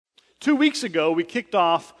2 weeks ago, we kicked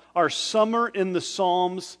off our Summer in the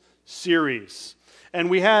Psalms series. And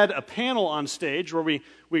we had a panel on stage where we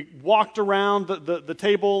walked around the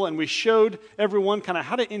table and we showed everyone kind of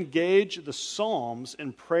how to engage the Psalms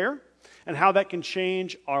in prayer and how that can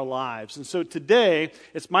change our lives. And so today,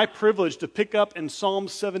 it's my privilege to pick up in Psalm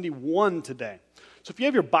 71 today. So if you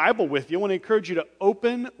have your Bible with you, I want to encourage you to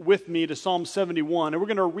open with me to Psalm 71, and we're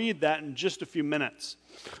going to read that in just a few minutes.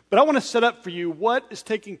 But I want to set up for you what is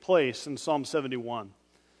taking place in Psalm 71.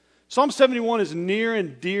 Psalm 71 is near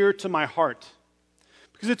and dear to my heart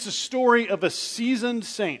because it's a story of a seasoned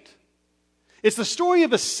saint. It's the story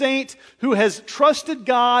of a saint who has trusted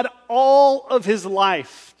God all of his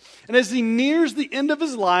life. And as he nears the end of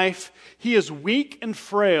his life, he is weak and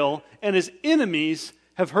frail, and his enemies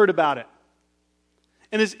have heard about it.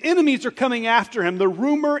 And his enemies are coming after him. The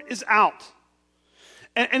rumor is out.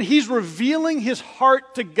 And he's revealing his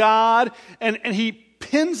heart to God, and he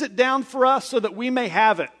pins it down for us so that we may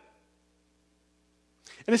have it.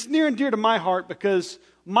 And it's near and dear to my heart because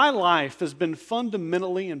my life has been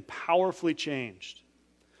fundamentally and powerfully changed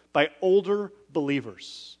by older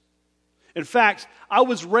believers. In fact, I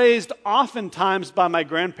was raised oftentimes by my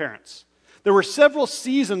grandparents. There were several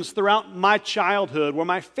seasons throughout my childhood where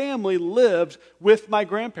my family lived with my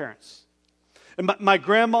grandparents. And my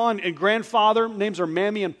grandma and grandfather, names are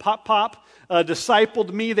Mammy and Pop Pop,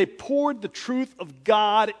 discipled me. They poured the truth of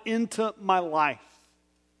God into my life.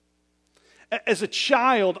 As a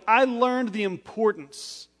child, I learned the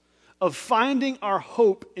importance of finding our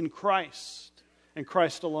hope in Christ and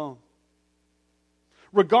Christ alone.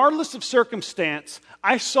 Regardless of circumstance,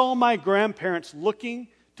 I saw my grandparents looking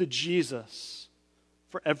to Jesus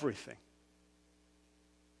for everything.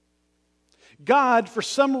 God, for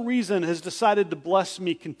some reason, has decided to bless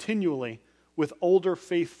me continually with older,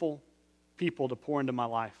 faithful people to pour into my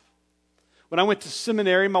life. When I went to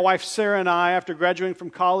seminary, my wife Sarah and I, after graduating from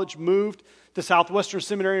college, moved to Southwestern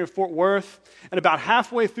Seminary in Fort Worth. And about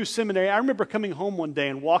halfway through seminary, I remember coming home one day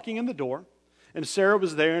and walking in the door, and Sarah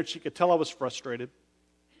was there, and she could tell I was frustrated.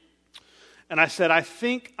 And I said, I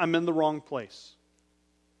think I'm in the wrong place.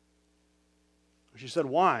 She said,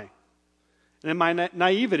 why? And in my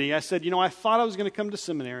naivety, I said, I thought I was going to come to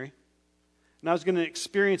seminary, and I was going to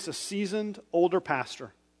experience a seasoned, older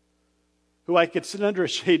pastor who I could sit under a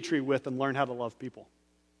shade tree with and learn how to love people.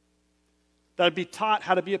 That I'd be taught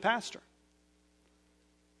how to be a pastor.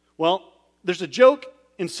 Well, there's a joke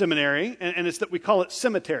in seminary, and it's that we call it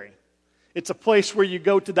cemetery. It's a place where you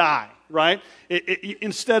go to die, right?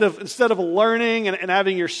 Instead of learning and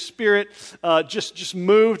having your spirit just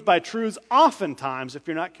moved by truths, oftentimes, if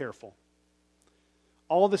you're not careful,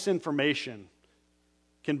 all this information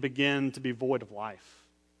can begin to be void of life.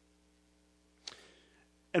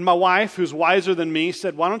 And my wife, who's wiser than me,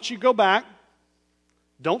 said, why don't you go back,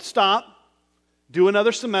 don't stop, do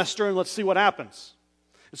another semester, and let's see what happens.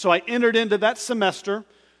 And so I entered into that semester,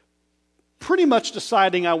 pretty much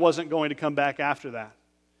deciding I wasn't going to come back after that.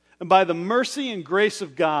 And by the mercy and grace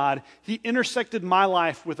of God, he intersected my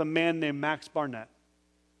life with a man named Max Barnett.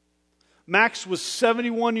 Max was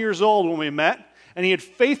 71 years old when we met, and he had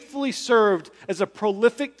faithfully served as a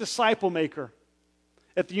prolific disciple maker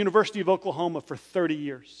at the University of Oklahoma for 30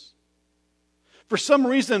 years. For some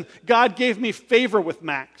reason, God gave me favor with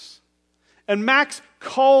Max. And Max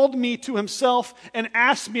called me to himself and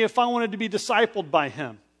asked me if I wanted to be discipled by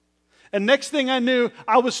him. And next thing I knew,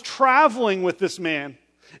 I was traveling with this man.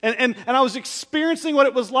 And I was experiencing what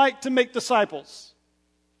it was like to make disciples.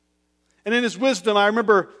 And in his wisdom, I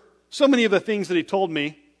remember so many of the things that he told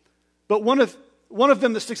me. But one of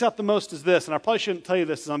them that sticks out the most is this. And I probably shouldn't tell you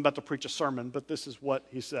this as I'm about to preach a sermon, but this is what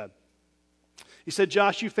he said. He said,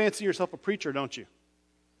 Josh, you fancy yourself a preacher, don't you?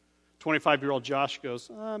 25-year-old Josh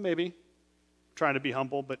goes, maybe. Trying to be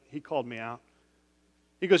humble, but he called me out.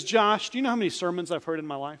 He goes, Josh, do you know how many sermons I've heard in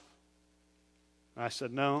my life? I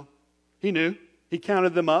said, no. He knew. He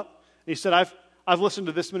counted them up. And he said, I've listened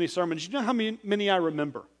to this many sermons. Do you know how many I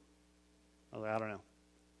remember? I was like, I don't know.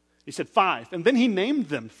 He said, 5. And then he named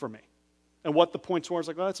them for me. And what the points were, I was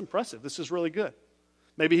like, oh, that's impressive. This is really good.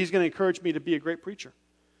 Maybe he's going to encourage me to be a great preacher.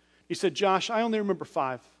 He said, Josh, I only remember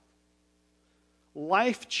 5.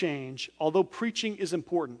 Life change, although preaching is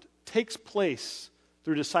important, takes place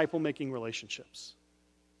through disciple-making relationships,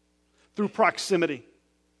 through proximity.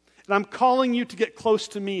 And I'm calling you to get close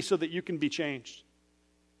to me so that you can be changed.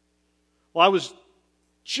 Well, I was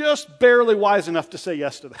just barely wise enough to say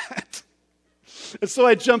yes to that. And so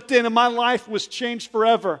I jumped in, and my life was changed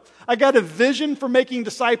forever. I got a vision for making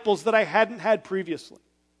disciples that I hadn't had previously.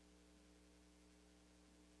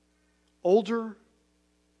 Older,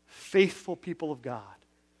 faithful people of God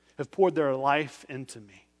have poured their life into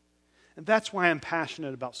me. And that's why I'm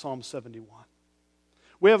passionate about Psalm 71.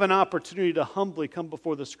 We have an opportunity to humbly come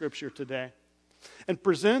before the Scripture today and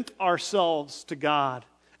present ourselves to God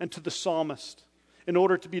and to the psalmist in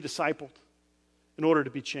order to be discipled, in order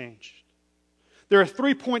to be changed. There are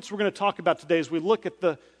 3 points we're going to talk about today as we look at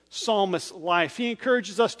the psalmist's life. He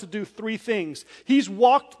encourages us to do 3 things. He's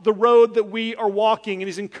walked the road that we are walking, and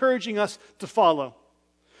he's encouraging us to follow.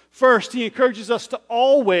 First, he encourages us to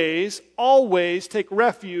always take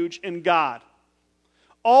refuge in God.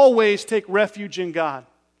 Always take refuge in God.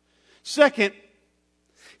 Second,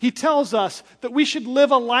 he tells us that we should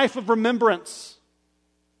live a life of remembrance.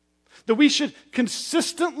 That we should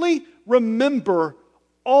consistently remember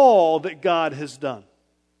all that God has done.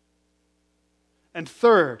 And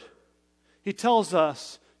third, he tells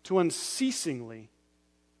us to unceasingly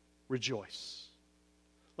rejoice.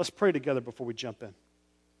 Let's pray together before we jump in.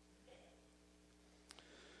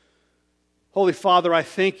 Holy Father, I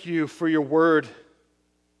thank you for your word.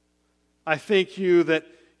 I thank you that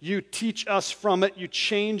you teach us from it. You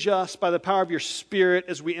change us by the power of your Spirit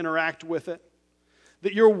as we interact with it.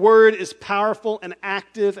 That your word is powerful and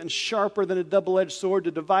active and sharper than a double-edged sword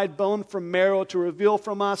to divide bone from marrow, to reveal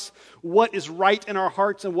from us what is right in our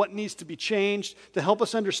hearts and what needs to be changed, to help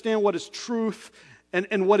us understand what is truth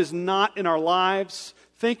and what is not in our lives.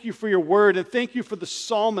 Thank you for your word, and thank you for the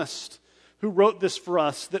psalmist who wrote this for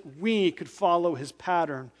us, that we could follow his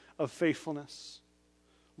pattern of faithfulness.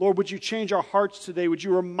 Lord, would you change our hearts today? Would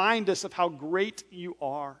you remind us of how great you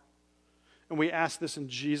are? And we ask this in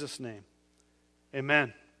Jesus' name.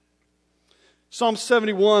 Amen. Psalm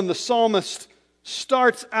 71, the psalmist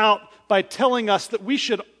starts out by telling us that we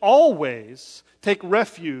should always take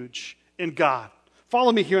refuge in God.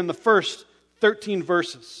 Follow me here in the first 13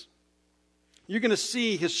 verses. You're going to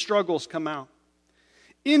see his struggles come out.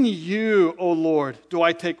 In you, O Lord, do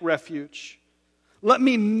I take refuge. Let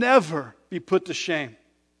me never be put to shame.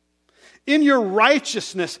 In your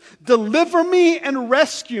righteousness, deliver me and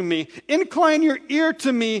rescue me. Incline your ear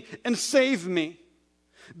to me and save me.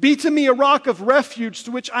 Be to me a rock of refuge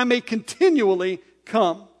to which I may continually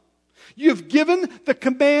come. You have given the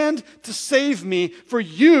command to save me, for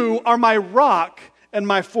you are my rock and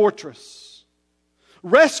my fortress.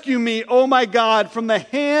 Rescue me, O my God, from the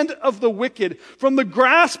hand of the wicked, from the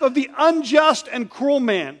grasp of the unjust and cruel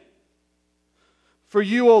man. For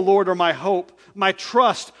you, O Lord, are my hope, my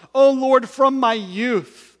trust, O Lord, from my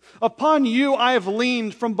youth. Upon you I have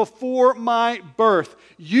leaned from before my birth.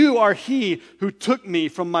 You are he who took me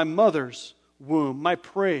from my mother's womb. My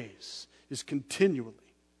praise is continually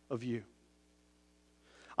of you.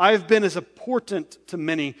 I have been as a portent to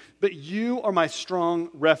many, but you are my strong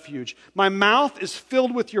refuge. My mouth is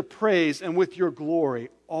filled with your praise and with your glory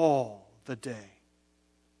all the day.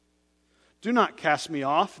 Do not cast me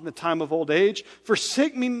off in the time of old age.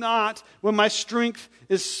 Forsake me not when my strength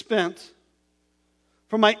is spent.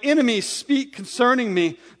 For my enemies speak concerning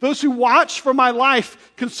me. Those who watch for my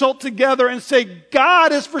life consult together and say,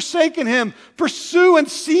 God has forsaken him. Pursue and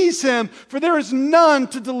seize him, for there is none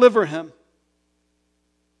to deliver him.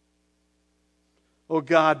 O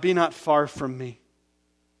God, be not far from me.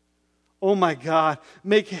 O my God,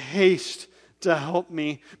 make haste to help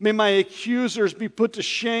me. May my accusers be put to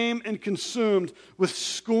shame and consumed with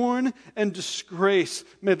scorn and disgrace.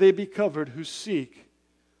 May they be covered who seek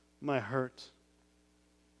my hurt.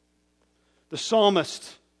 The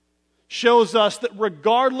psalmist shows us that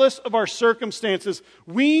regardless of our circumstances,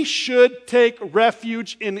 we should take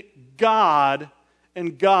refuge in God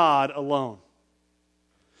and God alone.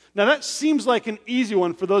 Now that seems like an easy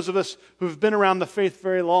one for those of us who've been around the faith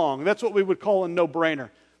very long. That's what we would call a no-brainer.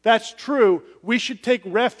 That's true. We should take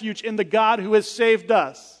refuge in the God who has saved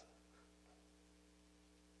us.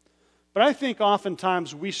 But I think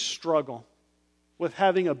oftentimes we struggle with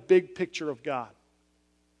having a big picture of God.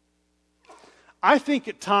 I think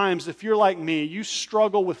at times, if you're like me, you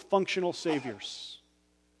struggle with functional saviors.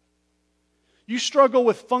 You struggle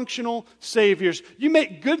with functional saviors. You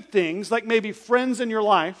make good things, like maybe friends in your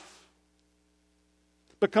life,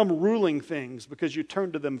 become ruling things because you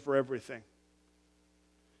turn to them for everything.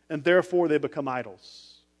 And therefore they become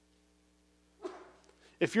idols.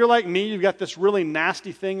 If you're like me, you've got this really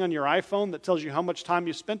nasty thing on your iPhone that tells you how much time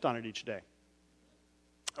you spent on it each day.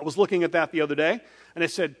 I was looking at that the other day, and it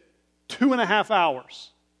said 2.5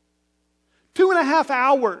 hours. 2.5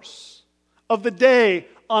 hours of the day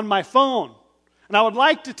on my phone. And I would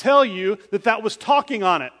like to tell you that that was talking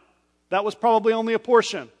on it. That was probably only a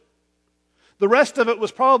portion. The rest of it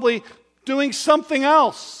was probably doing something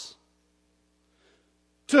else.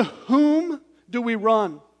 To whom do we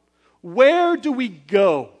run? Where do we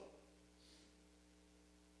go?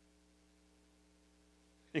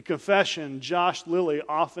 In confession, Josh Lilly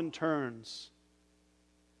often turns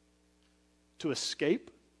to escape,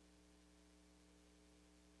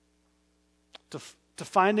 to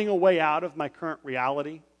finding a way out of my current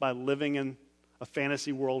reality by living in a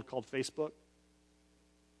fantasy world called Facebook.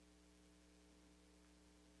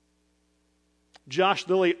 Josh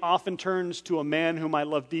Lilly often turns to a man whom I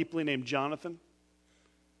love deeply named Jonathan.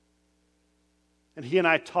 And he and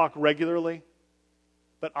I talk regularly,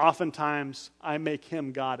 but oftentimes I make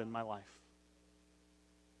him God in my life.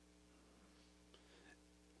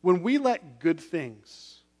 When we let good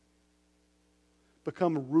things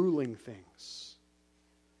become ruling things,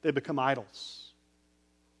 they become idols.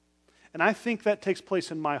 And I think that takes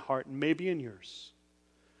place in my heart and maybe in yours,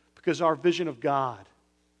 because our vision of God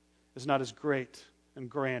is not as great and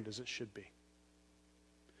grand as it should be.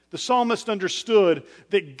 The psalmist understood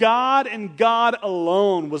that God and God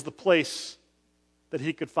alone was the place that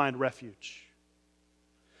he could find refuge.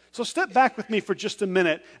 So step back with me for just a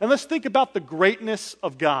minute and let's think about the greatness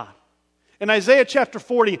of God. In Isaiah chapter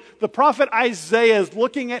 40, the prophet Isaiah is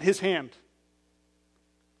looking at his hand.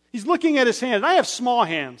 He's looking at his hand. And I have small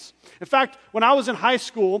hands. In fact, when I was in high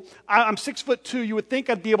school, I'm 6'2". You would think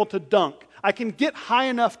I'd be able to dunk. I can get high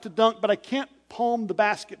enough to dunk, but I can't palm the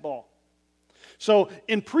basketball. So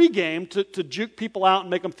in pregame, to juke people out and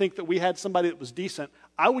make them think that we had somebody that was decent,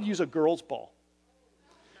 I would use a girl's ball.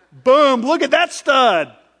 Boom, look at that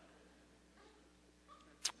stud.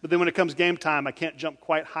 But then when it comes game time, I can't jump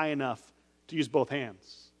quite high enough to use both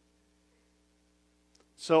hands.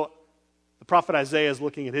 So the prophet Isaiah is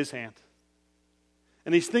looking at his hand.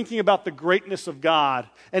 And he's thinking about the greatness of God.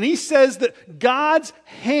 And he says that God's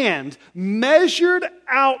hand measured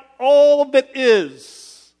out all that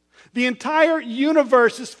is. The entire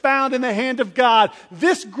universe is found in the hand of God.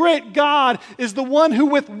 This great God is the one who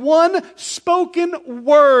with one spoken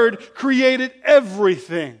word created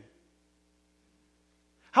everything.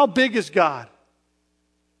 How big is God?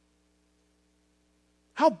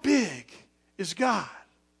 How big is God?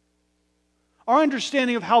 Our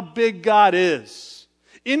understanding of how big God is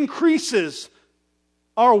increases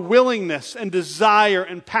our willingness and desire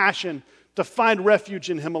and passion to find refuge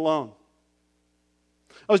in Him alone.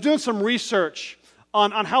 I was doing some research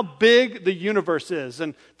on how big the universe is.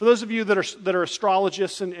 And for those of you that are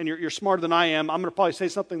astrologists and you're smarter than I am, I'm going to probably say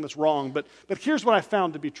something that's wrong. But here's what I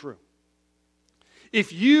found to be true.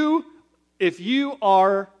 If you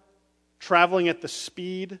are traveling at the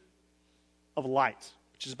speed of light,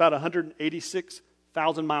 which is about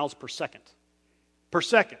 186,000 miles per second.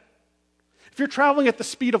 If you're traveling at the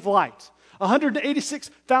speed of light,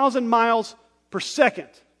 186,000 miles per second,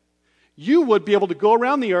 you would be able to go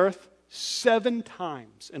around the earth 7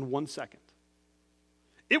 times in 1 second.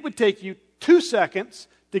 It would take you 2 seconds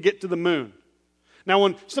to get to the moon. Now,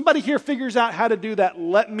 when somebody here figures out how to do that,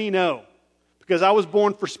 let me know. Because I was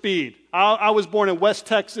born for speed. I was born in West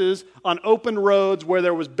Texas on open roads where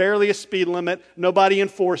there was barely a speed limit, nobody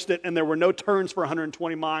enforced it, and there were no turns for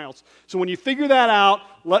 120 miles. So when you figure that out,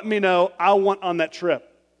 let me know. I want on that trip.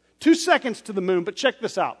 2 seconds to the moon, but check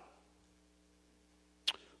this out.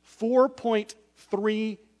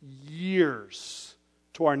 4.3 years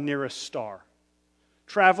to our nearest star,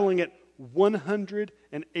 traveling at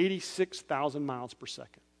 186,000 miles per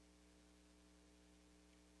second.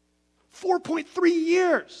 4.3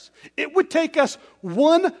 years. It would take us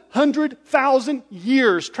 100,000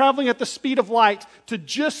 years traveling at the speed of light to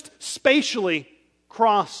just spatially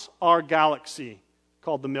cross our galaxy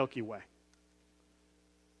called the Milky Way.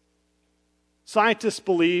 Scientists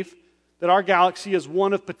believe that our galaxy is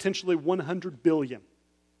one of potentially 100 billion.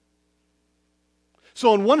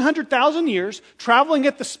 So in 100,000 years, traveling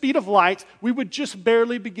at the speed of light, we would just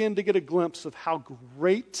barely begin to get a glimpse of how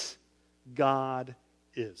great God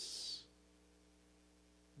is.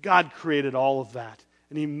 God created all of that,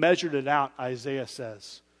 and He measured it out, Isaiah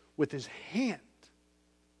says, with His hand.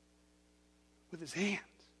 With His hand.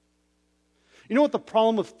 You know what the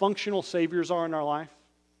problem with functional saviors are in our life?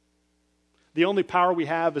 The only power we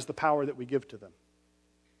have is the power that we give to them.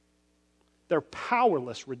 They're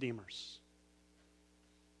powerless redeemers.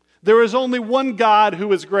 There is only one God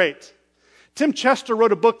who is great. Tim Chester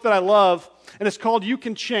wrote a book that I love, and it's called You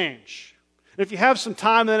Can Change. And if you have some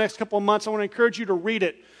time in the next couple of months, I want to encourage you to read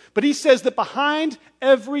it. But he says that behind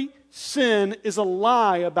every sin is a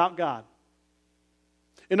lie about God.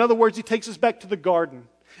 In other words, he takes us back to the garden.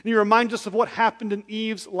 And he reminds us of what happened in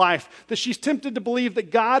Eve's life, that she's tempted to believe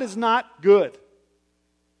that God is not good.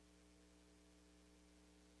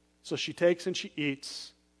 So she takes and she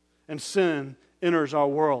eats, and sin enters our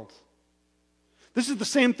world. This is the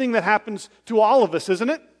same thing that happens to all of us, isn't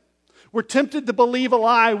it? We're tempted to believe a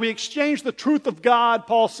lie. We exchange the truth of God,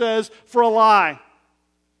 Paul says, for a lie.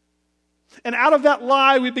 And out of that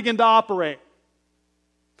lie, we begin to operate.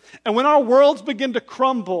 And when our worlds begin to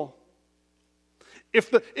crumble, if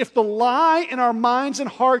the lie in our minds and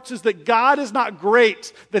hearts is that God is not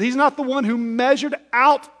great, that He's not the one who measured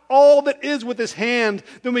out all that is with His hand,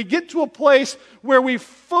 then we get to a place where we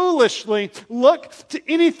foolishly look to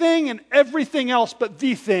anything and everything else but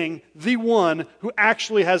the thing, the one who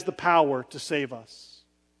actually has the power to save us.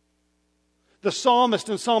 The psalmist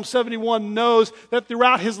in Psalm 71 knows that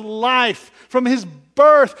throughout his life, from his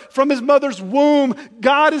birth, from his mother's womb,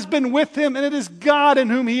 God has been with him, and it is God in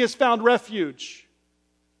whom he has found refuge.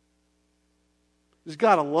 It is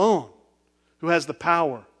God alone who has the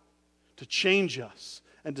power to change us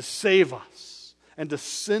and to save us and to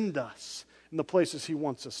send us in the places He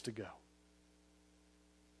wants us to go.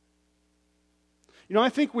 You know, I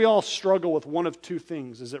think we all struggle with one of two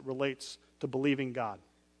things as it relates to believing God.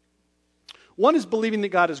 One is believing that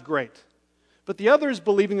God is great, but the other is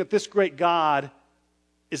believing that this great God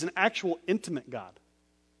is an actual intimate God.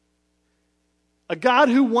 A God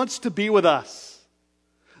who wants to be with us.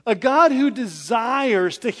 A God who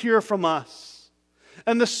desires to hear from us.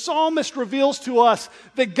 And the psalmist reveals to us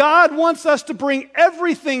that God wants us to bring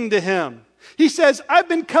everything to Him. He says, I've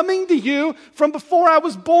been coming to you from before I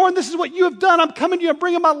was born. This is what you have done. I'm coming to you. I'm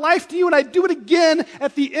bringing my life to you, and I do it again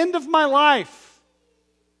at the end of my life.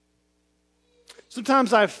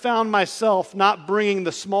 Sometimes I've found myself not bringing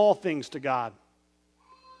the small things to God,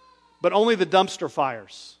 but only the dumpster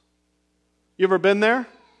fires. You ever been there?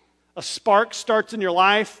 A spark starts in your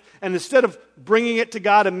life, and instead of bringing it to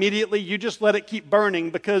God immediately, you just let it keep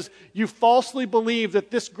burning because you falsely believe that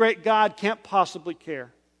this great God can't possibly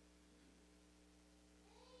care.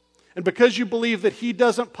 And because you believe that He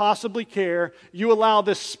doesn't possibly care, you allow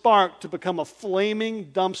this spark to become a flaming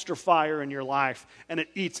dumpster fire in your life, and it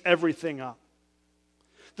eats everything up.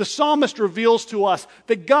 The psalmist reveals to us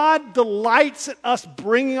that God delights in us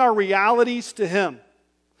bringing our realities to Him.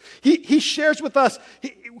 He shares with us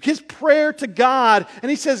his prayer to God, and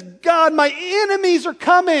he says, God, my enemies are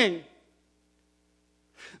coming.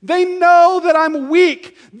 They know that I'm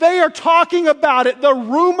weak. They are talking about it. The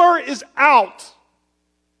rumor is out.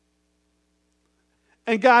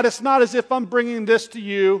 And God, it's not as if I'm bringing this to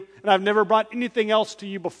you, and I've never brought anything else to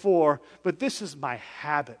you before, but this is my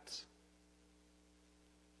habit.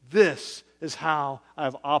 This is how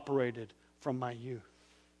I've operated from my youth.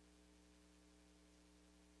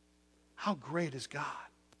 How great is God?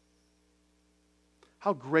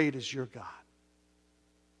 How great is your God?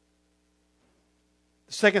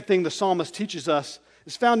 The second thing the psalmist teaches us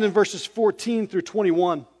is found in verses 14 through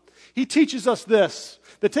 21. He teaches us this,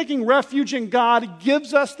 that taking refuge in God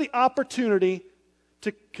gives us the opportunity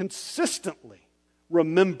to consistently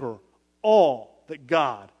remember all that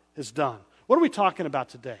God has done. What are we talking about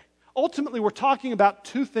today? Ultimately, we're talking about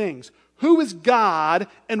two things. Who is God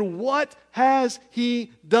and what has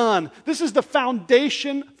He done? This is the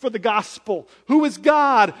foundation for the gospel. Who is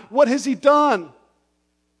God? What has He done?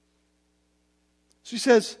 So he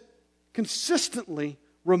says, consistently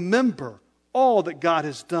remember all that God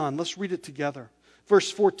has done. Let's read it together.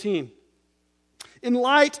 Verse 14. In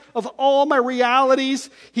light of all my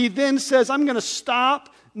realities, he then says, I'm going to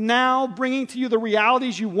stop now bringing to you the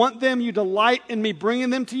realities. You want them. You delight in me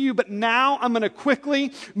bringing them to you. But now I'm going to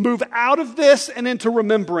quickly move out of this and into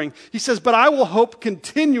remembering. He says, but I will hope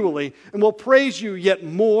continually and will praise you yet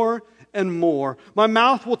more and more. My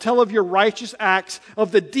mouth will tell of your righteous acts,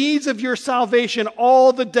 of the deeds of your salvation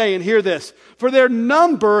all the day. And hear this, for their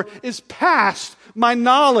number is past my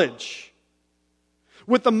knowledge.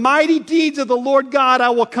 With the mighty deeds of the Lord God I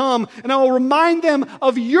will come, and I will remind them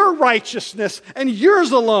of your righteousness and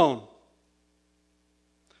yours alone.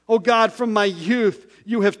 O God, from my youth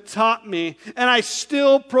you have taught me, and I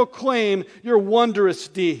still proclaim your wondrous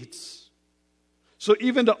deeds. So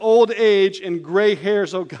even to old age and gray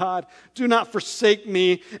hairs, O God, do not forsake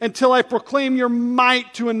me until I proclaim your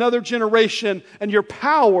might to another generation and your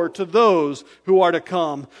power to those who are to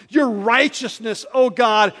come. Your righteousness, O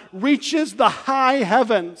God, reaches the high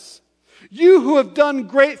heavens. You who have done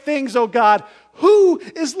great things, O God, who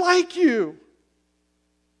is like you?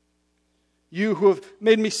 You who have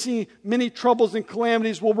made me see many troubles and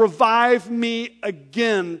calamities will revive me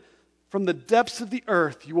again. From the depths of the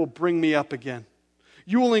earth, you will bring me up again.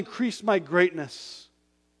 You will increase my greatness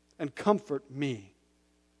and comfort me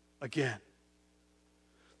again.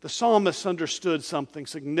 The psalmist understood something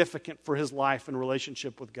significant for his life and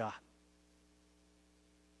relationship with God.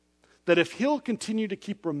 That if he'll continue to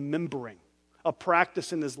keep remembering a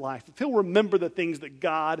practice in his life, if he'll remember the things that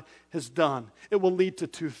God has done, it will lead to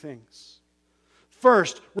two things.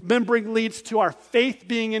 First, remembering leads to our faith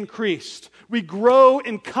being increased. We grow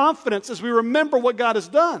in confidence as we remember what God has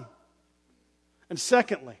done. And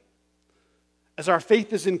secondly, as our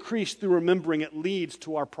faith is increased through remembering, it leads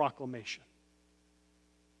to our proclamation.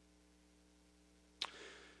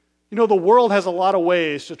 You know, the world has a lot of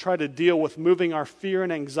ways to try to deal with moving our fear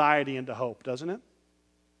and anxiety into hope, doesn't it?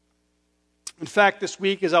 In fact, this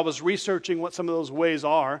week, as I was researching what some of those ways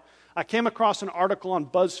are, I came across an article on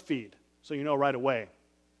BuzzFeed, so you know right away.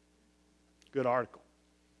 Good article.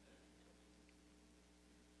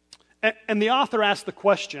 And the author asked the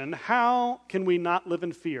question, how can we not live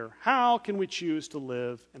in fear? How can we choose to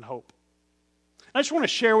live in hope? I just want to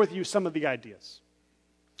share with you some of the ideas.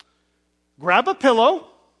 Grab a pillow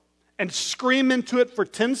and scream into it for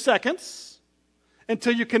 10 seconds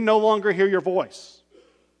until you can no longer hear your voice.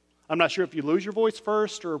 I'm not sure if you lose your voice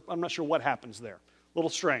first, or I'm not sure what happens there. A little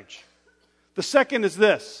strange. The second is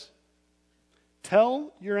this.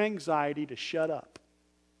 Tell your anxiety to shut up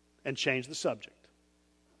and change the subject.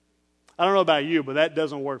 I don't know about you, but that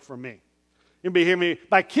doesn't work for me. Anybody hear me?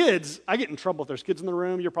 My kids, I get in trouble if there's kids in the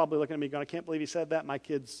room. You're probably looking at me going, I can't believe he said that. My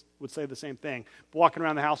kids would say the same thing. Walking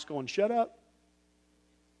around the house going, shut up.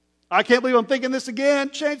 I can't believe I'm thinking this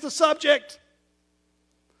again. Change the subject.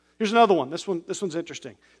 Here's another one. This one's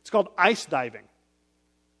interesting. It's called ice diving.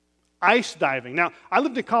 Ice diving. Now, I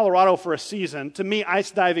lived in Colorado for a season. To me,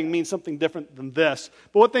 ice diving means something different than this.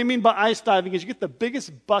 But what they mean by ice diving is you get the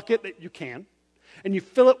biggest bucket that you can, and you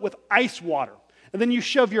fill it with ice water. And then you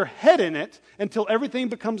shove your head in it until everything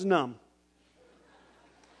becomes numb.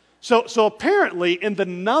 So apparently, in the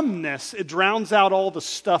numbness, it drowns out all the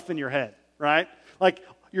stuff in your head, right? Like,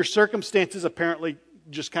 your circumstances apparently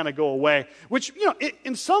just kind of go away, which, you know, it,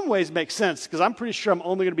 in some ways makes sense, because I'm pretty sure I'm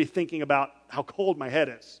only going to be thinking about how cold my head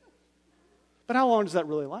is. But how long does that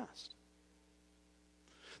really last?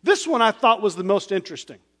 This one I thought was the most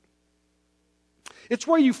interesting. It's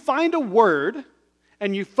where you find a word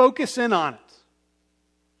and you focus in on it.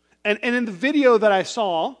 And in the video that I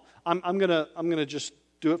saw, I'm gonna just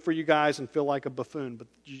do it for you guys and feel like a buffoon, but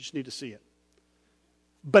you just need to see it.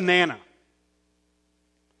 Banana.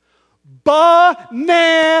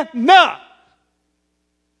 Banana.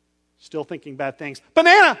 Still thinking bad things.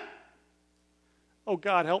 Banana. Oh,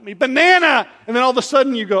 God, help me. Banana. And then all of a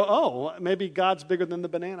sudden you go, oh, maybe God's bigger than the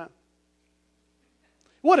banana.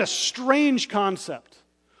 What a strange concept.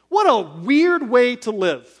 What a weird way to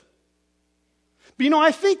live. But you know,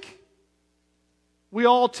 I think we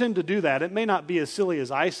all tend to do that. It may not be as silly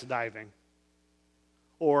as ice diving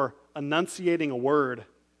or enunciating a word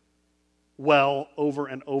well over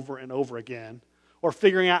and over and over again, or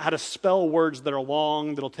figuring out how to spell words that are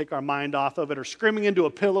long that'll take our mind off of it, or screaming into a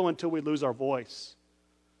pillow until we lose our voice.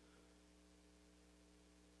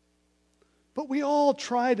 But we all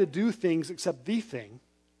try to do things except the thing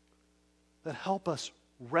that help us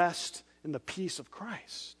rest in the peace of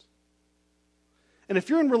Christ. And if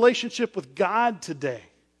you're in relationship with God today,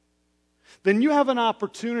 then you have an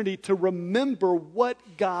opportunity to remember what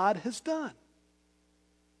God has done.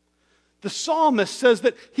 The psalmist says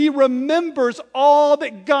that he remembers all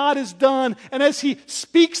that God has done, and as he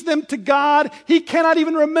speaks them to God, he cannot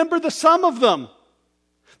even remember the sum of them.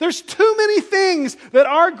 There's too many things that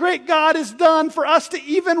our great God has done for us to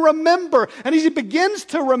even remember. And as he begins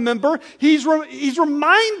to remember, he's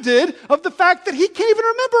reminded of the fact that he can't even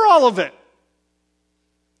remember all of it.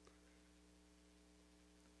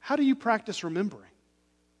 How do you practice remembering?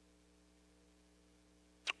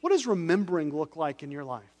 What does remembering look like in your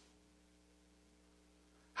life?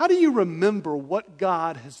 How do you remember what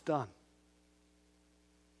God has done?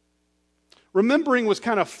 Remembering was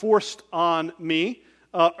kind of forced on me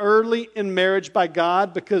early in marriage by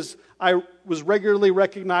God, because I was regularly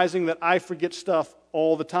recognizing that I forget stuff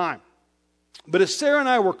all the time. But as Sarah and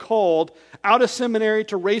I were called out of seminary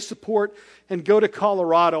to raise support and go to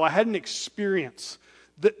Colorado, I had an experience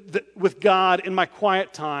that with God in my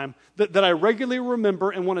quiet time that I regularly remember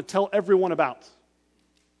and want to tell everyone about.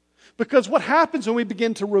 Because what happens when we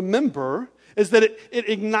begin to remember is that it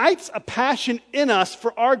ignites a passion in us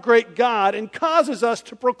for our great God and causes us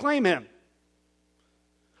to proclaim Him.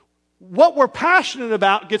 What we're passionate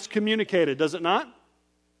about gets communicated, does it not?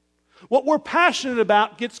 What we're passionate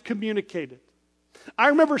about gets communicated. I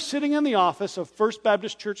remember sitting in the office of First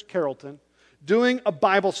Baptist Church Carrollton, doing a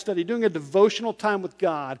Bible study, doing a devotional time with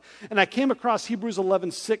God, and I came across Hebrews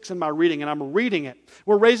 11:6 in my reading, and I'm reading it.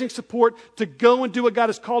 We're raising support to go and do what God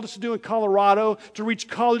has called us to do in Colorado, to reach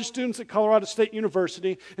college students at Colorado State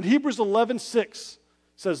University. And Hebrews 11:6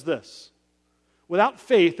 says this: without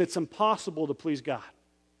faith, it's impossible to please God.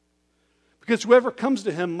 Because whoever comes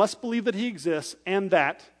to him must believe that he exists and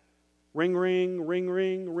that, ring, ring, ring,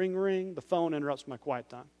 ring, ring, ring, the phone interrupts my quiet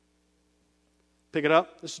time. Pick it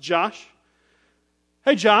up. This is Josh.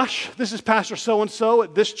 Hey, Josh, this is Pastor so-and-so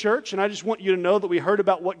at this church, and I just want you to know that we heard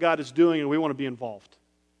about what God is doing and we want to be involved.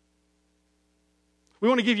 We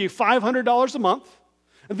want to give you $500 a month,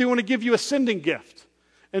 and we want to give you a sending gift.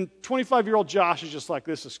 And 25-year-old Josh is just like,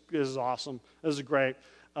 this is awesome. This is great.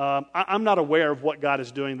 I'm not aware of what God is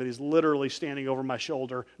doing, that he's literally standing over my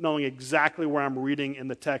shoulder, knowing exactly where I'm reading in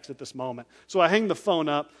the text at this moment. So I hang the phone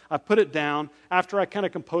up, I put it down. After I kind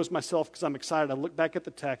of compose myself because I'm excited, I look back at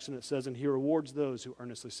the text and it says, and he rewards those who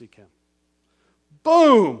earnestly seek him.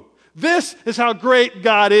 Boom! This is how great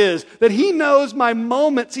God is, that he knows my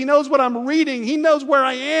moments, he knows what I'm reading, he knows where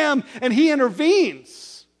I am, and he intervenes.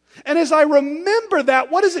 And as I remember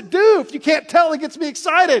that, what does it do? If you can't tell, it gets me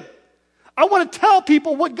excited. I want to tell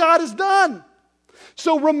people what God has done.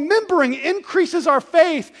 So remembering increases our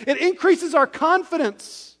faith. It increases our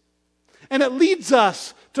confidence. And it leads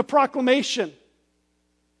us to proclamation.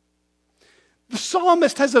 The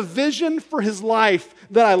psalmist has a vision for his life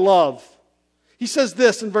that I love. He says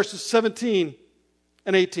this in verses 17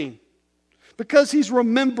 and 18. Because he's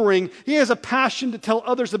remembering, he has a passion to tell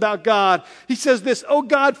others about God. He says this, "O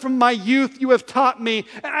God, from my youth you have taught me,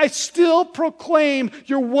 and I still proclaim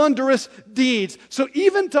your wondrous deeds. So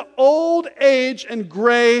even to old age and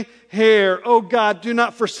gray hair, O God, do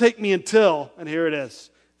not forsake me until," and here it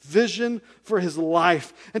is, vision for his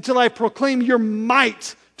life, "until I proclaim your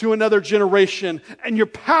might to another generation and your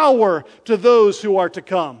power to those who are to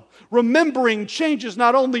come." Remembering changes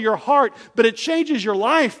not only your heart, but it changes your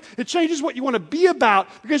life. It changes what you want to be about.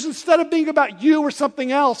 Because instead of being about you or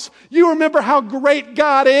something else, you remember how great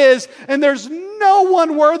God is, and there's no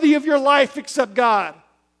one worthy of your life except God.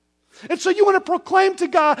 And so you want to proclaim to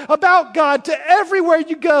God, about God, to everywhere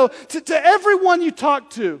you go, to everyone you talk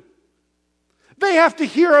to. They have to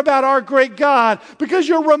hear about our great God because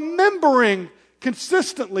you're remembering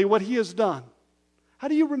consistently what he has done. How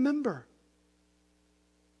do you remember?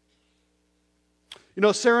 You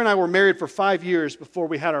know, Sarah and I were married for 5 years before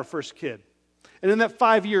we had our first kid. And in that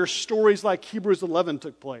 5 years, stories like Hebrews 11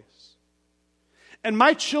 took place. And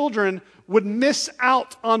my children would miss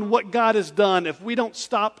out on what God has done if we don't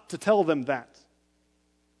stop to tell them that.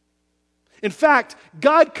 In fact,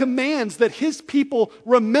 God commands that his people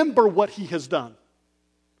remember what he has done.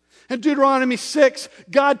 In Deuteronomy 6,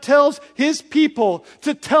 God tells his people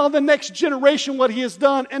to tell the next generation what he has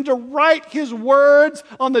done and to write his words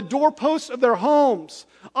on the doorposts of their homes,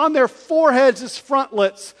 on their foreheads as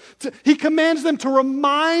frontlets. He commands them to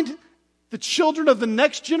remind the children of the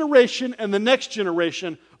next generation and the next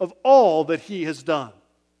generation of all that he has done.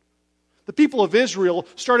 The people of Israel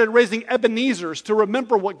started raising Ebenezers to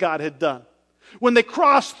remember what God had done. When they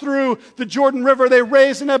crossed through the Jordan River, they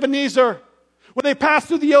raised an Ebenezer. When they passed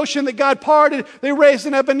through the ocean that God parted, they raised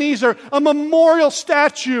an Ebenezer, a memorial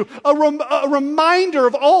statue, a reminder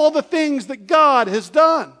of all the things that God has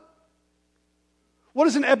done. What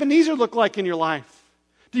does an Ebenezer look like in your life?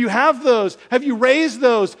 Do you have those? Have you raised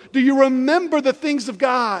those? Do you remember the things of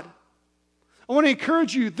God? I want to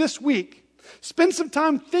encourage you this week, spend some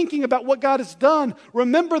time thinking about what God has done.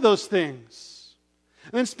 Remember those things.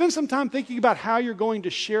 And then spend some time thinking about how you're going to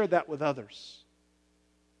share that with others.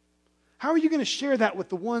 How are you going to share that with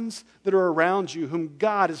the ones that are around you whom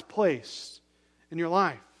God has placed in your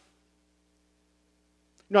life?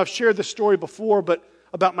 You know, I've shared this story before, but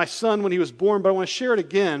about my son when he was born, but I want to share it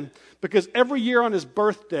again because every year on his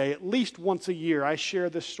birthday, at least once a year, I share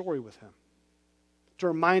this story with him to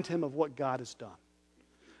remind him of what God has done.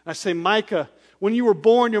 I say, Micah, when you were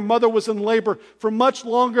born, your mother was in labor for much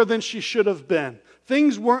longer than she should have been.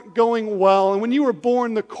 Things weren't going well, and when you were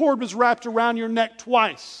born, the cord was wrapped around your neck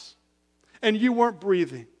twice. And you weren't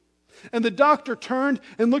breathing. And the doctor turned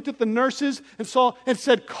and looked at the nurses and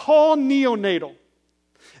said, call neonatal.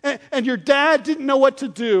 And your dad didn't know what to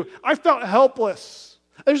do. I felt helpless.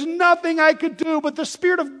 There's nothing I could do, but the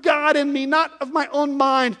Spirit of God in me, not of my own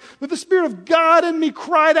mind, but the Spirit of God in me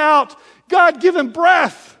cried out, God, give him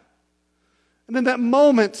breath. And in that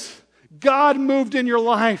moment, God moved in your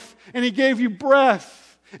life and he gave you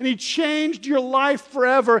breath. And he changed your life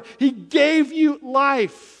forever. He gave you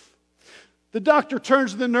life. The doctor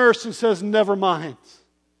turns to the nurse and says, never mind.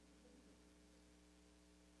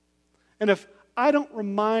 And if I don't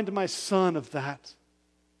remind my son of that,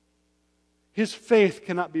 his faith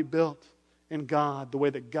cannot be built in God the way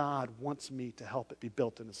that God wants me to help it be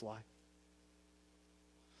built in his life.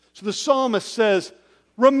 So the psalmist says,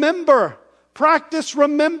 remember, practice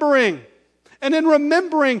remembering. And in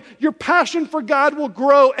remembering, your passion for God will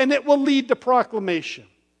grow, and it will lead to proclamation.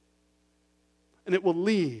 And it will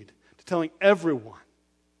lead to telling everyone.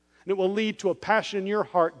 And it will lead to a passion in your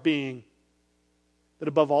heart being that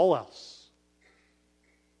above all else,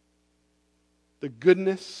 the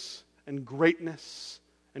goodness and greatness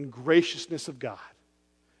and graciousness of God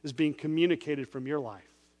is being communicated from your life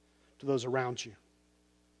to those around you.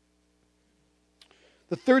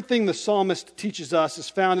 The third thing the psalmist teaches us is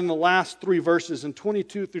found in the last 3 verses in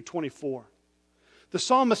 22 through 24. The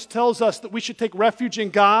psalmist tells us that we should take refuge in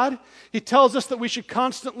God. He tells us that we should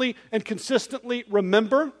constantly and consistently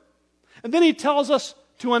remember. And then he tells us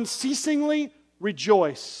to unceasingly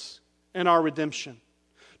rejoice in our redemption.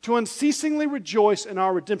 To unceasingly rejoice in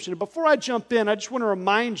our redemption. And before I jump in, I just want to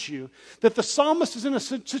remind you that the psalmist is in a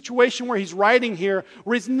situation where he's writing here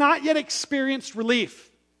where he's not yet experienced relief.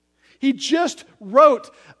 He just wrote,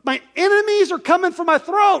 my enemies are coming for my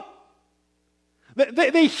throat.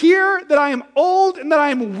 They hear that I am old and that I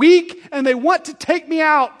am weak and they want to take me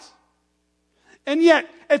out. And yet,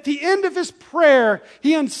 at the end of his prayer,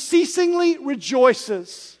 he unceasingly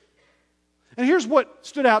rejoices. And here's what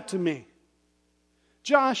stood out to me.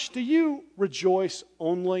 Josh, do you rejoice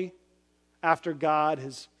only after God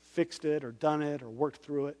has fixed it or done it or worked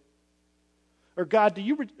through it? Or God,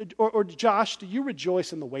 Josh, do you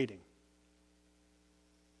rejoice in the waiting?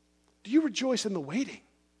 Do you rejoice in the waiting?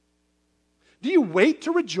 Do you wait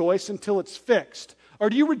to rejoice until it's fixed? Or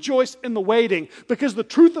do you rejoice in the waiting? Because the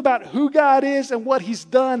truth about who God is and what He's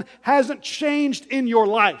done hasn't changed in your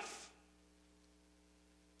life.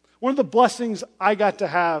 One of the blessings I got to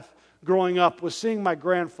have growing up was seeing my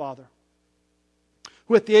grandfather,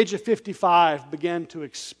 who at the age of 55 began to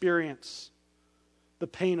experience the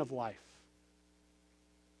pain of life.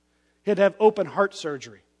 He had to have open heart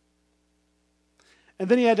surgery. And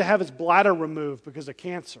then he had to have his bladder removed because of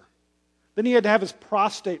cancer. Then he had to have his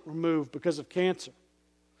prostate removed because of cancer.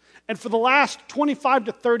 And for the last 25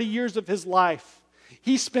 to 30 years of his life,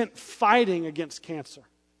 he spent fighting against cancer.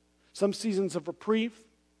 Some seasons of reprieve,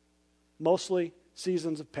 mostly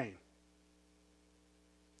seasons of pain.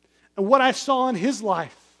 And what I saw in his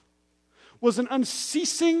life was an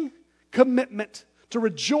unceasing commitment to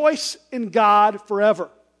rejoice in God forever.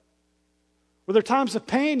 Were there times of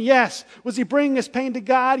pain? Yes. Was he bringing his pain to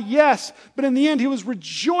God? Yes. But in the end, he was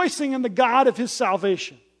rejoicing in the God of his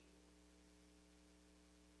salvation.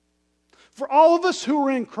 For all of us who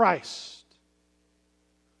are in Christ,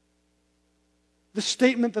 the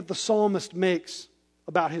statement that the psalmist makes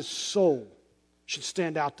about his soul should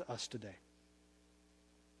stand out to us today.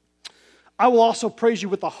 I will also praise you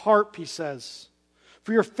with a harp, he says.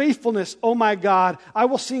 For your faithfulness, O my God, I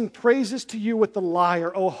will sing praises to you with the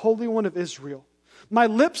lyre, O Holy One of Israel. My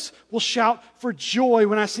lips will shout for joy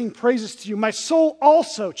when I sing praises to you. My soul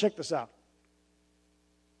also, check this out,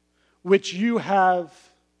 which you have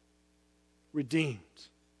redeemed.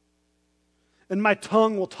 And my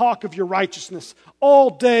tongue will talk of your righteousness all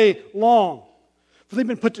day long. For they've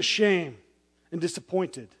been put to shame and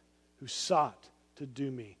disappointed who sought to do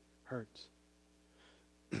me hurt.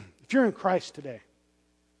 If you're in Christ today,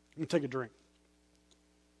 let me take a drink.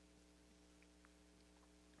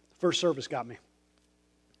 The first service got me.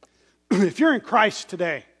 If you're in Christ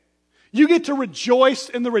today, you get to rejoice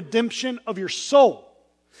in the redemption of your soul.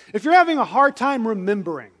 If you're having a hard time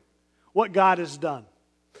remembering what God has done,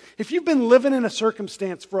 if you've been living in a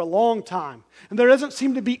circumstance for a long time and there doesn't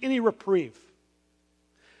seem to be any reprieve,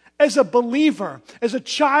 as a believer, as a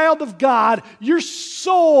child of God, your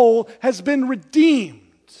soul has been redeemed.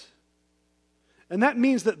 And that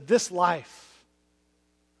means that this life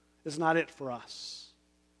is not it for us.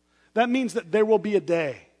 That means that there will be a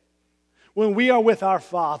day when we are with our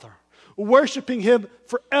Father, worshiping Him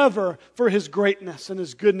forever for His greatness and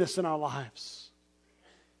His goodness in our lives.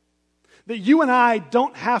 That you and I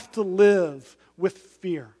don't have to live with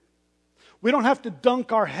fear. We don't have to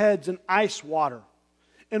dunk our heads in ice water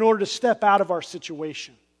in order to step out of our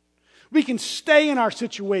situation. We can stay in our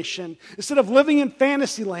situation instead of living in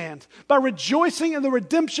fantasy land by rejoicing in the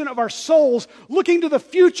redemption of our souls, looking to the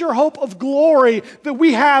future hope of glory that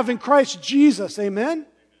we have in Christ Jesus. Amen?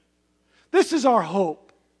 This is our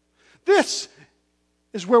hope. This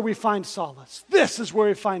is where we find solace. This is where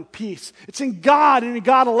we find peace. It's in God and in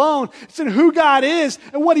God alone. It's in who God is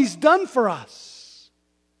and what He's done for us.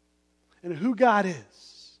 And who God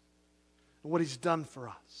is and what He's done for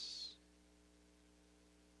us.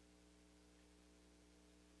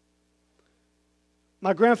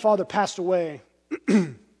 My grandfather passed away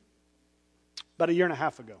about a year and a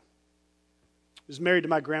half ago. He was married to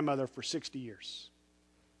my grandmother for 60 years.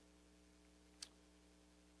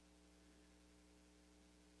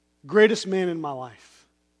 greatest man in my life.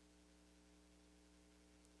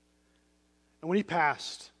 And when he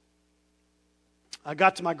passed, I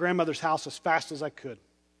got to my grandmother's house as fast as I could.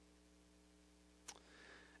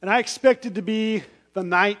 And I expected to be the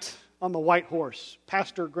knight on the white horse,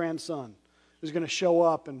 pastor grandson, who's going to show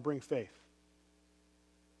up and bring faith.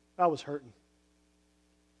 I was hurting.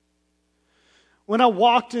 When I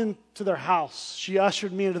walked into their house, she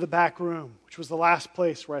ushered me into the back room, which was the last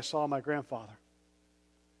place where I saw my grandfather.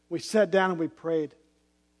 We sat down and we prayed.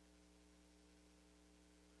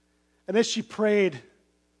 And as she prayed,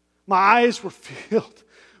 my eyes were filled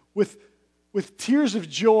with tears of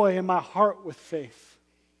joy and my heart with faith.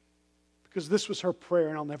 Because this was her prayer,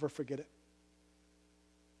 and I'll never forget it.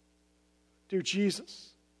 Dear Jesus,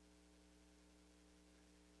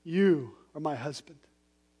 you are my husband.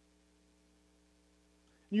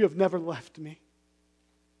 You have never left me.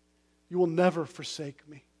 You will never forsake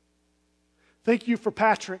me. Thank you for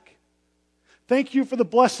Patrick. Thank you for the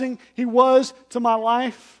blessing he was to my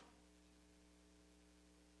life.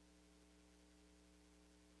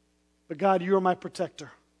 But God, you are my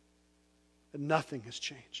protector, and nothing has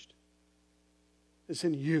changed. It's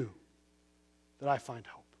in you that I find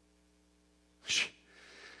hope.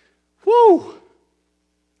 Woo!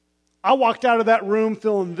 I walked out of that room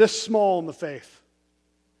feeling this small in the faith,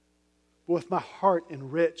 but with my heart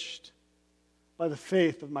enriched by the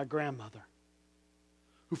faith of my grandmother,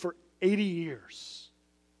 who for 80 years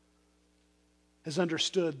has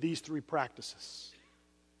understood these three practices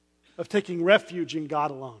of taking refuge in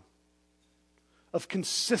God alone, of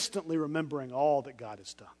consistently remembering all that God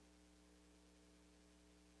has done,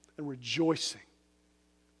 and rejoicing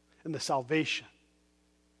in the salvation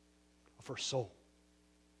of her soul.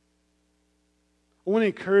 I want to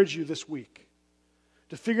encourage you this week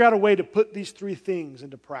to figure out a way to put these three things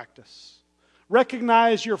into practice.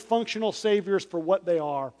 Recognize your functional saviors for what they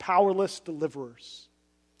are, powerless deliverers.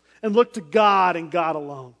 And look to God and God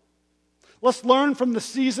alone. Let's learn from the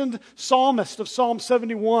seasoned psalmist of Psalm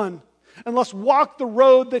 71, and let's walk the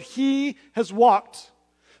road that he has walked,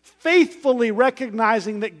 faithfully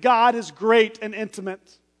recognizing that God is great and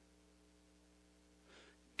intimate.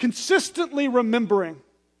 Consistently remembering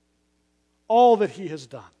all that he has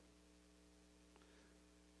done.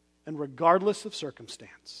 And regardless of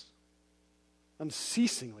circumstance,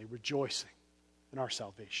 unceasingly rejoicing in our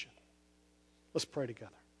salvation. Let's pray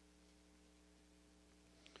together.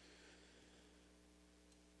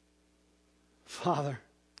 Father,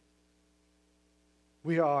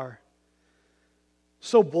 we are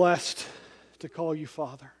so blessed to call you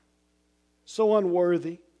Father, so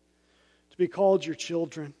unworthy to be called your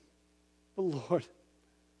children. But Lord,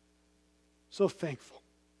 so thankful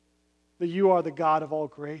that you are the God of all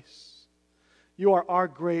grace. You are our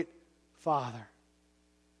great Father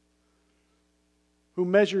who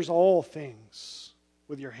measures all things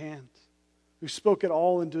with your hand, who spoke it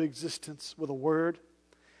all into existence with a word,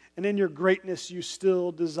 and in your greatness you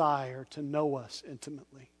still desire to know us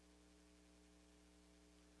intimately.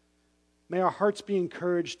 May our hearts be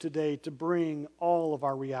encouraged today to bring all of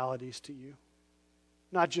our realities to you.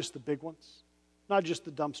 Not just the big ones, not just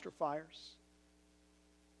the dumpster fires.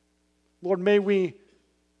 Lord, may we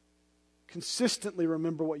consistently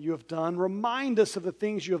remember what you have done. Remind us of the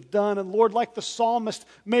things you have done. And Lord, like the psalmist,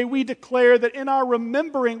 may we declare that in our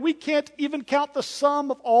remembering, we can't even count the sum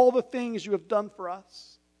of all the things you have done for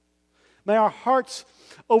us. May our hearts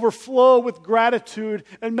overflow with gratitude,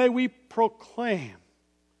 and may we proclaim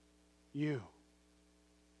you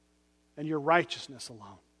and your righteousness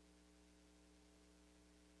alone.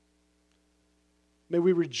 May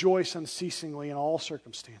we rejoice unceasingly in all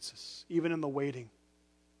circumstances, even in the waiting.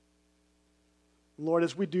 Lord,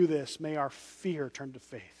 as we do this, may our fear turn to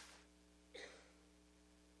faith.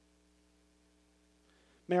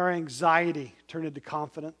 May our anxiety turn into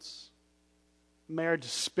confidence. May our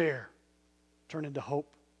despair turn into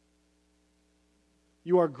hope.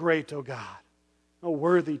 You are great, O God, O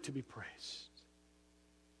worthy to be praised.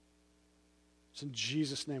 It's in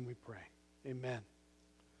Jesus' name we pray. Amen.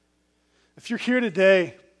 If you're here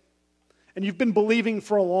today and you've been believing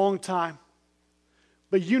for a long time,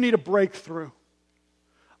 but you need a breakthrough,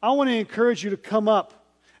 I want to encourage you to come up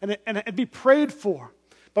and be prayed for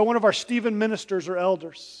by one of our Stephen ministers or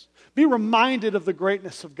elders. Be reminded of the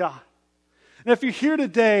greatness of God. And if you're here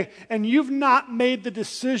today and you've not made the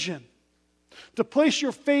decision to place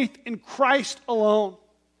your faith in Christ alone,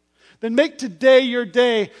 then make today your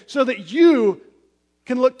day so that you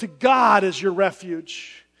can look to God as your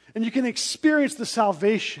refuge and you can experience the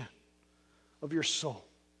salvation of your soul.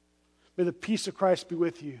 May the peace of Christ be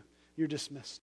with you. You're dismissed.